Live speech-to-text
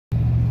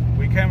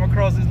came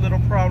across this little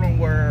problem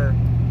where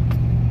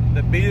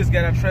the bees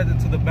get attracted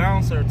to the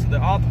bouncer, to the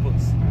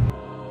octopus.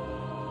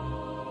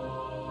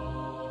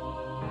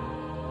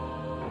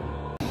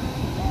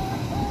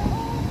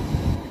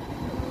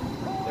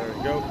 There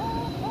we go.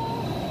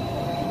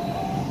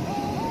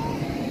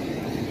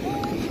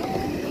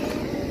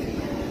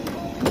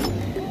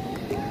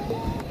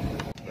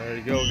 There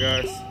you go,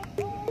 guys.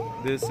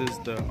 This is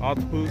the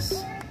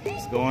octopus.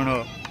 It's going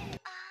up.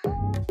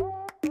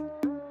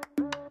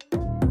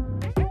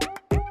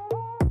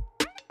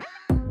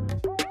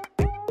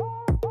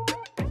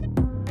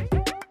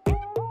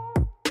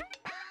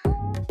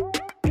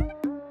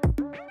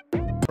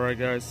 Alright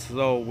guys,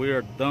 so we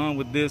are done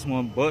with this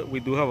one, but we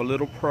do have a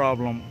little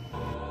problem.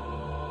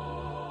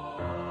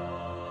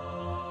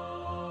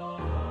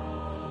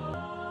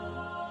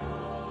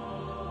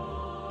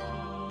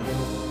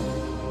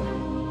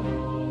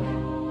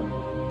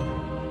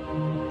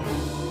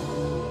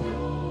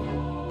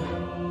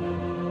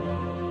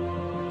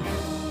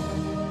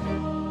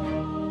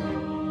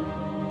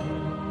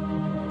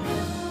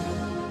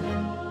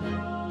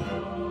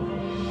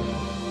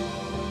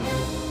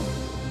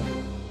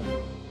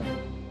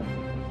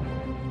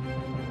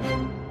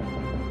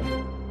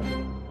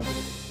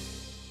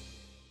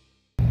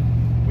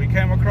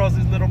 Came across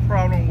this little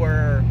problem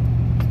where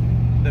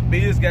the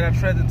bees get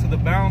attracted to the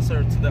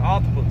bouncer, to the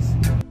octopus.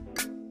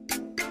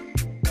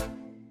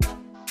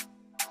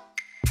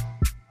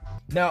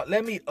 Now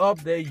let me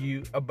update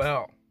you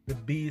about the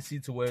bee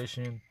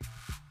situation,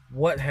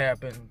 what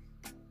happened.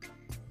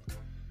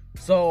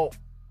 So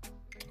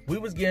we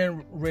was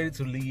getting ready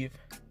to leave,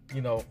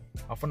 you know,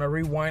 I'm gonna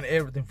rewind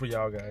everything for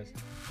y'all guys.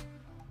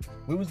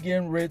 We was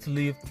getting ready to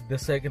leave the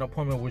second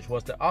appointment, which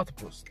was the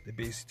octopus, the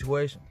bee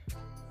situation.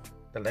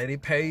 The lady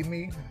paid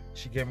me,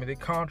 she gave me the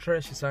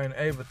contract, she signed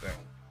everything.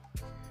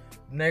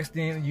 Next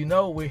thing you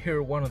know, we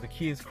hear one of the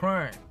kids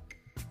crying.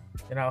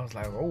 And I was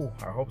like, oh,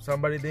 I hope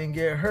somebody didn't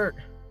get hurt.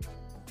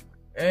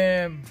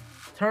 And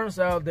turns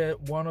out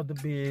that one of the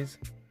bees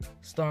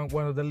stung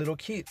one of the little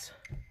kids.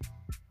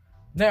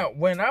 Now,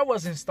 when I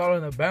was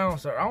installing the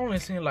bouncer, I only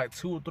seen like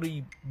 2 or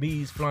 3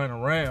 bees flying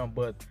around,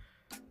 but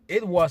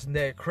it wasn't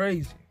that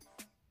crazy.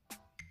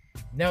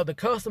 Now, the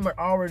customer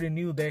already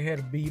knew they had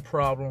a bee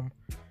problem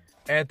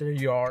at their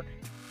yard,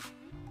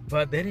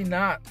 but they did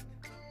not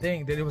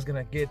think that it was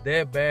gonna get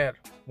that bad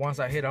once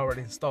I had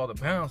already installed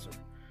the bouncer.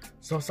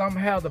 So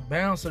somehow the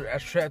bouncer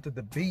attracted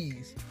the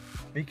bees,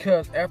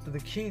 because after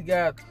the kid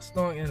got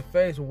stung in the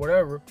face or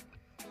whatever,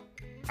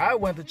 I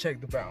went to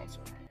check the bouncer.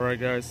 All right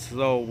guys,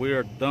 so we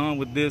are done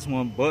with this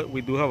one, but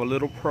we do have a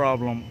little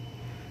problem.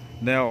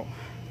 Now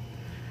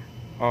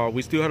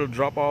we still have to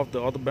drop off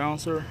the other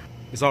bouncer.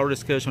 It's already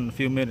scheduled in a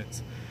few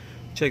minutes.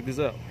 Check this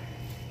out.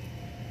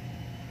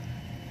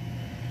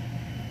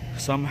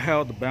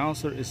 Somehow the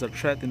bouncer is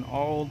attracting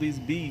all these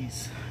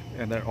bees,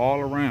 and they're all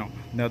around.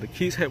 Now the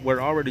kids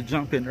were already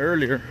jumping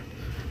earlier,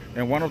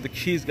 and one of the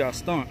kids got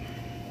stung.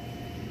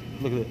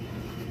 Look at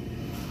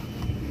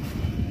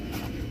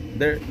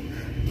that.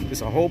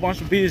 There's a whole bunch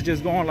of bees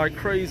just going like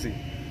crazy.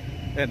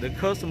 And the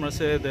customer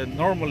said that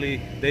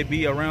normally they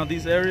be around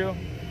this area,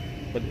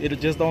 but it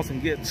just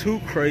doesn't get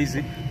too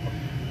crazy.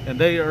 And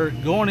they are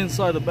going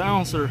inside the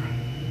bouncer.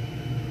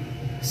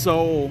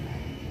 So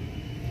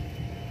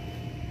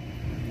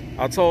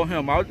I told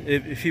him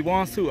if he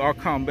wants to, I'll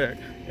come back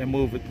and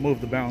move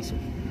the bouncer.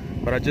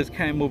 But I just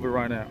can't move it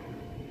right now.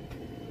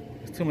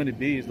 There's too many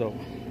bees though.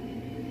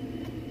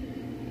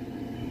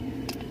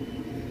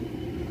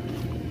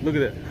 Look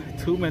at that,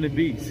 too many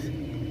bees.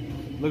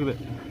 Look at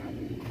that.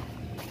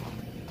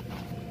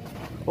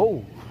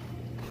 Oh.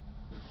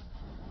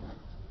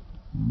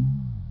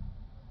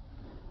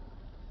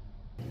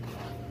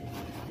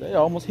 They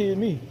almost hit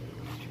me.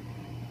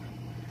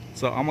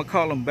 So I'm gonna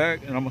call them back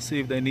and I'm gonna see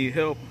if they need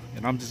help.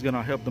 And I'm just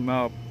gonna help them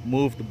out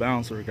move the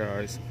bouncer,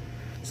 guys,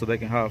 so they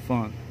can have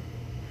fun.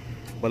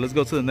 But let's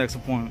go to the next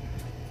appointment.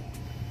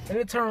 And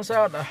it turns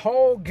out the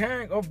whole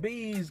gang of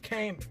bees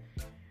came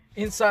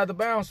inside the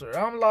bouncer.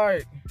 I'm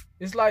like,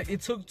 it's like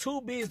it took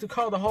 2 bees to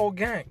call the whole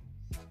gang.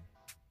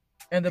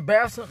 And the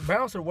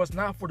bouncer was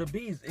not for the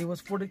bees, it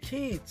was for the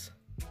kids.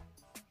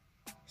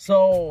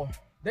 So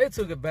they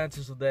took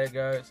advantage of that,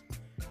 guys.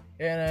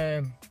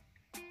 And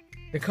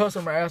the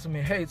customer asked me,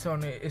 hey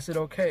Tony, is it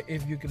okay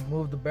if you can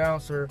move the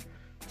bouncer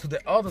to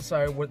the other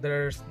side where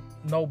there's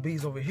no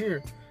bees over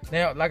here?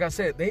 Now, like I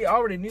said, they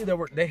already knew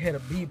they had a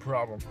bee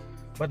problem,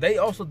 but they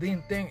also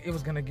didn't think it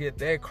was gonna get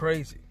that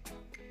crazy.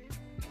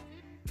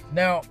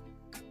 Now,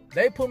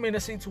 they put me in a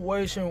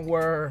situation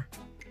where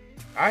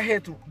I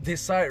had to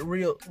decide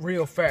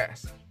real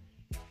fast.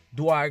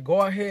 Do I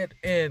go ahead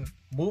and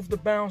move the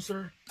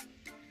bouncer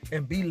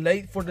and be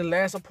late for the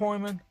last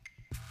appointment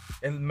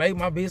and make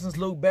my business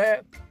look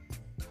bad?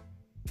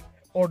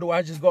 Or do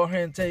I just go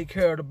ahead and take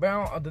care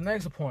of the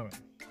next appointment?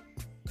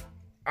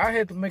 I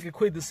had to make a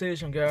quick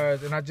decision,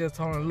 guys, and I just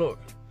told her, look,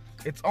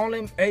 it's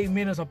only 8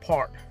 minutes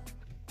apart.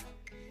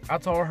 I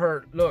told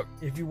her, look,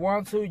 if you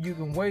want to, you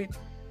can wait.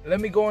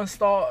 Let me go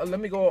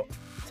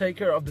take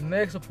care of the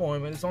next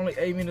appointment. It's only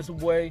 8 minutes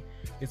away.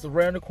 It's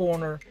around the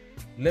corner.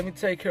 Let me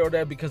take care of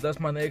that because that's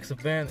my next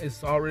event.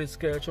 It's already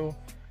scheduled.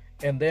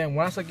 And then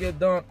once I get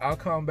done, I'll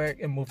come back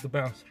and move the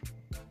bouncer.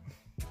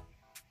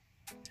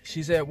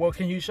 She said, well,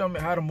 can you show me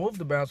how to move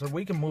the bouncer?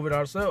 We can move it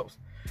ourselves.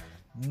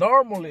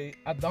 Normally,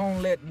 I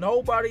don't let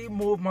nobody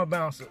move my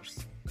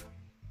bouncers.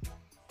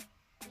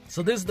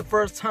 So this is the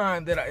first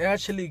time that I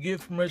actually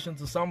give permission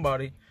to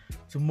somebody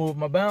to move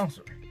my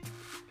bouncer.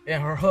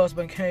 And her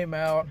husband came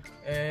out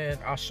and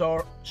I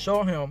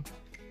show him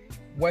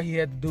what he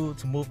had to do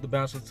to move the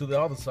bouncer to the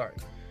other side.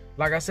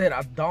 Like I said,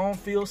 I don't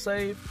feel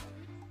safe.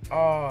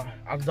 I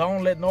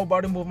don't let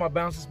nobody move my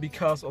bouncers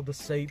because of the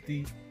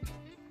safety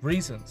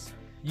reasons.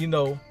 You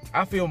know,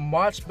 I feel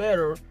much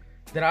better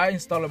that I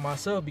install it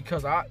myself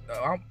because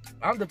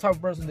I'm the type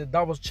of person that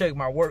double check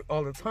my work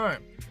all the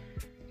time.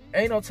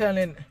 Ain't no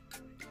telling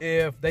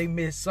if they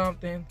missed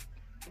something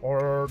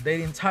or they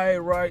didn't tie it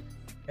right,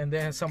 and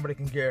then somebody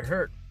can get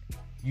hurt.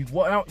 You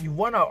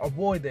want to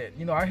avoid that.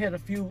 You know, I had a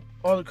few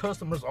other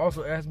customers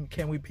also ask me,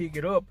 can we pick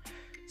it up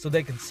so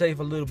they can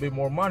save a little bit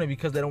more money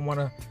because they don't want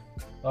to.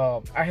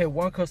 I had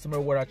one customer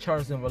where I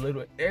charged them a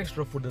little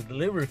extra for the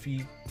delivery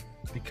fee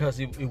because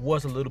it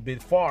was a little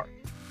bit far.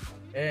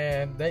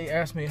 And they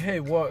asked me, hey,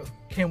 what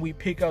can we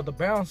pick out the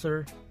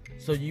bouncer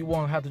so you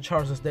won't have to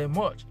charge us that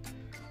much?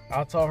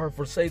 I told her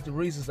for safety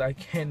reasons, I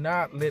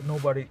cannot let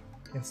nobody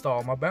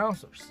install my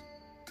bouncers.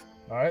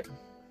 All right.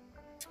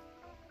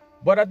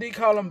 But I did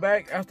call them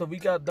back after we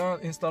got done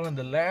installing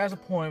the last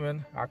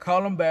appointment. I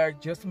called them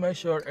back just to make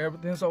sure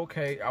everything's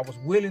okay. I was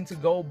willing to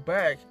go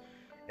back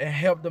and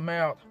help them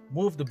out,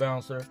 move the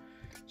bouncer.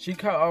 She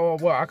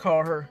called, I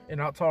called her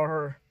and I told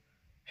her,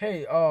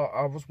 hey,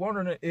 I was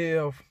wondering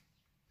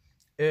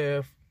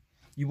if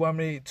you want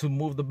me to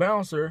move the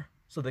bouncer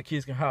so the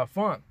kids can have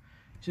fun.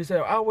 She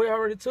said, oh, we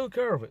already took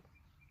care of it.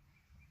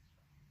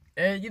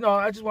 And, you know,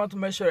 I just wanted to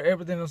make sure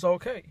everything is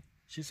okay.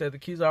 She said the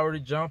kids are already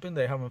jumping,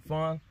 they're having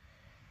fun.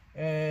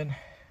 And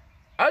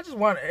I just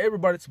want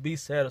everybody to be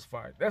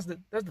satisfied. That's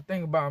the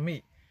thing about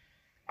me.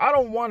 I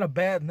don't want a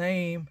bad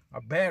name,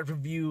 a bad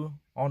review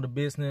on the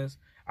business.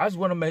 I just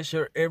want to make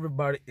sure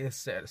everybody is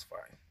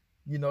satisfied.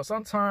 You know,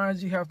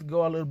 sometimes you have to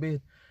go a little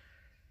bit.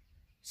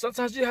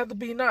 Sometimes you have to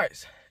be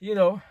nice, you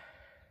know.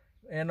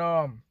 And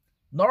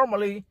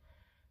normally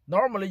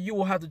you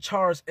will have to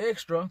charge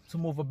extra to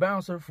move a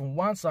bouncer from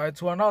one side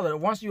to another.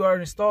 Once you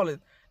already install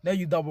it, now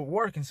you double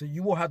working, so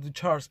you will have to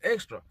charge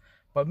extra.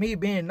 But me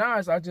being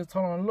nice, I just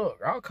told them,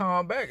 look, I'll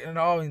come back and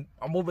I'll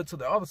move it to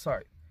the other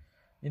side.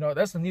 You know,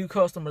 that's a new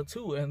customer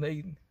too, and they,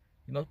 you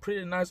know,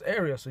 pretty nice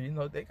area, so you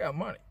know they got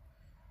money.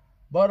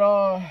 But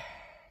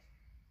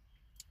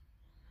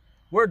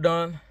we're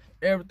done.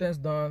 Everything's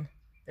done.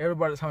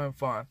 Everybody's having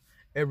fun.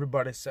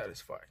 Everybody's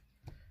satisfied.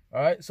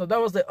 All right. So that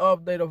was the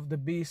update of the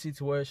B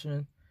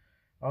situation.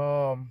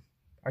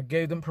 I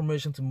gave them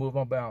permission to move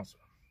my bouncer,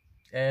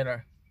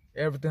 and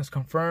everything's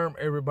confirmed.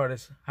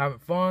 Everybody's having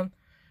fun,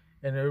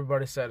 and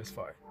everybody's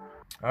satisfied.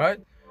 All right.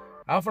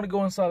 I'm gonna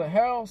go inside the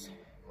house,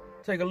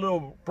 take a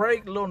little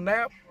break, a little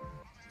nap,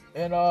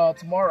 and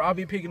tomorrow I'll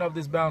be picking up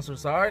these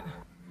bouncers. All right.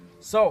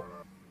 So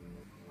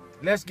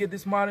let's get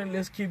this money.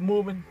 Let's keep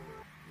moving.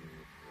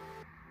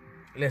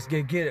 Let's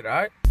get it. All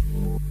right.